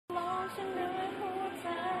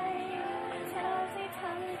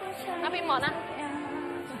เอาพี่หมอนะ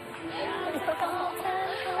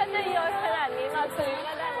ถ้าจะโยนขนาดนี้เราซื้อ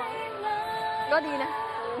ก็ได้หมดก็ดีนะ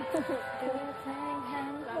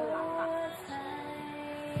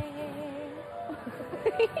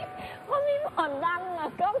ว่ามีหมอนดังอะ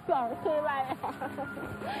ก็สองคืออะไร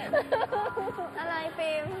อะไร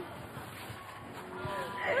ฟิล์ม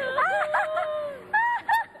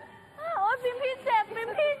โอ้ฟิล์มพี่เจ็บฟิล์ม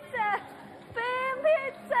พี่เจ็บฟิล์มพี่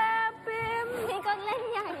เจ็บฟิล์มพี่ก็เล่น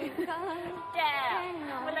ใหญ่เกินแก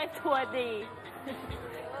มันเลยทัวร์ดี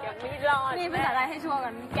อย่างนี้รอดนี่ภาษาอะไรให้ชัวร์กั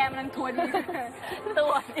นแกมันทัวร์ดีตั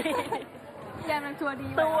วดีแกมันทัวร์ดี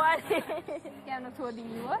ตัวดีแกมันทัวร์ดี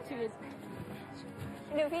วะชีวิต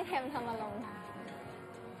ดูพี่เทมทำมาลง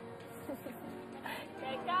แก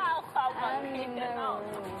ก้าวความหวังผิดกันออก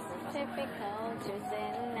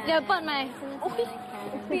เดี๋ยวเปิดใหม่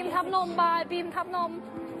บีมทับนมบายบีมทับนม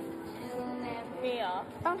มีเหรอ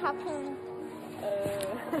ต้องทับพุง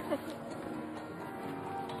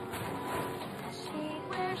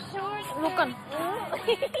ลุกก่อน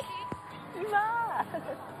บ้า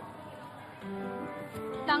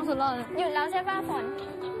ดังสุดเลยหยุดแล้วใช่ป่ะฝน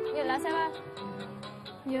หยุดแล้วใช่ป่ะ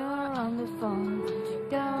You're on the phone with your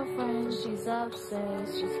girlfriend, she's upset,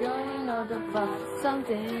 she's going all about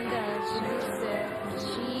something that she said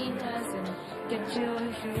she doesn't get your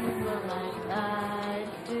humor like I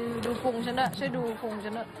do. ดูพุงฉันด้วยช่วยดูพุงฉั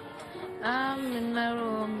นด้วย I'm in my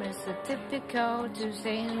room, it's a typical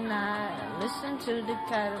Tuesday night. I listen to the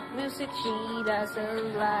kind of music she doesn't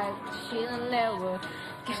like. She'll never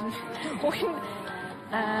get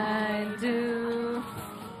I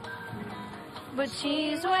do.But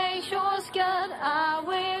she's wearing short skirt, I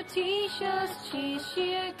wear t-shirts. She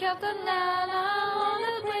kept the nana on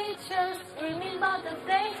the bleachers, dreaming about the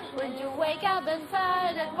day when you wake up and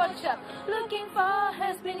find that what you're looking for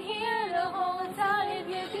has been here the whole time. If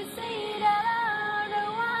you could see that I'm the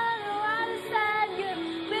one who understand you've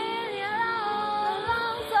been here all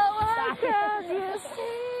along, so what could you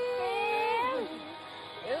see?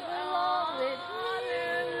 You belong with me.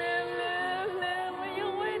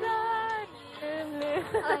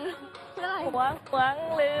หวัง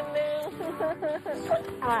ลืม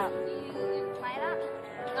ไปละ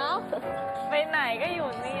เนาะไปไหนก็อยู่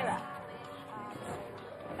นี่แหละ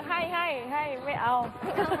ให้ไม่เอาเ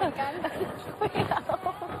หมือนกันไม่เอา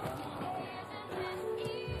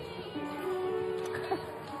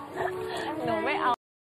หนูไม่เอา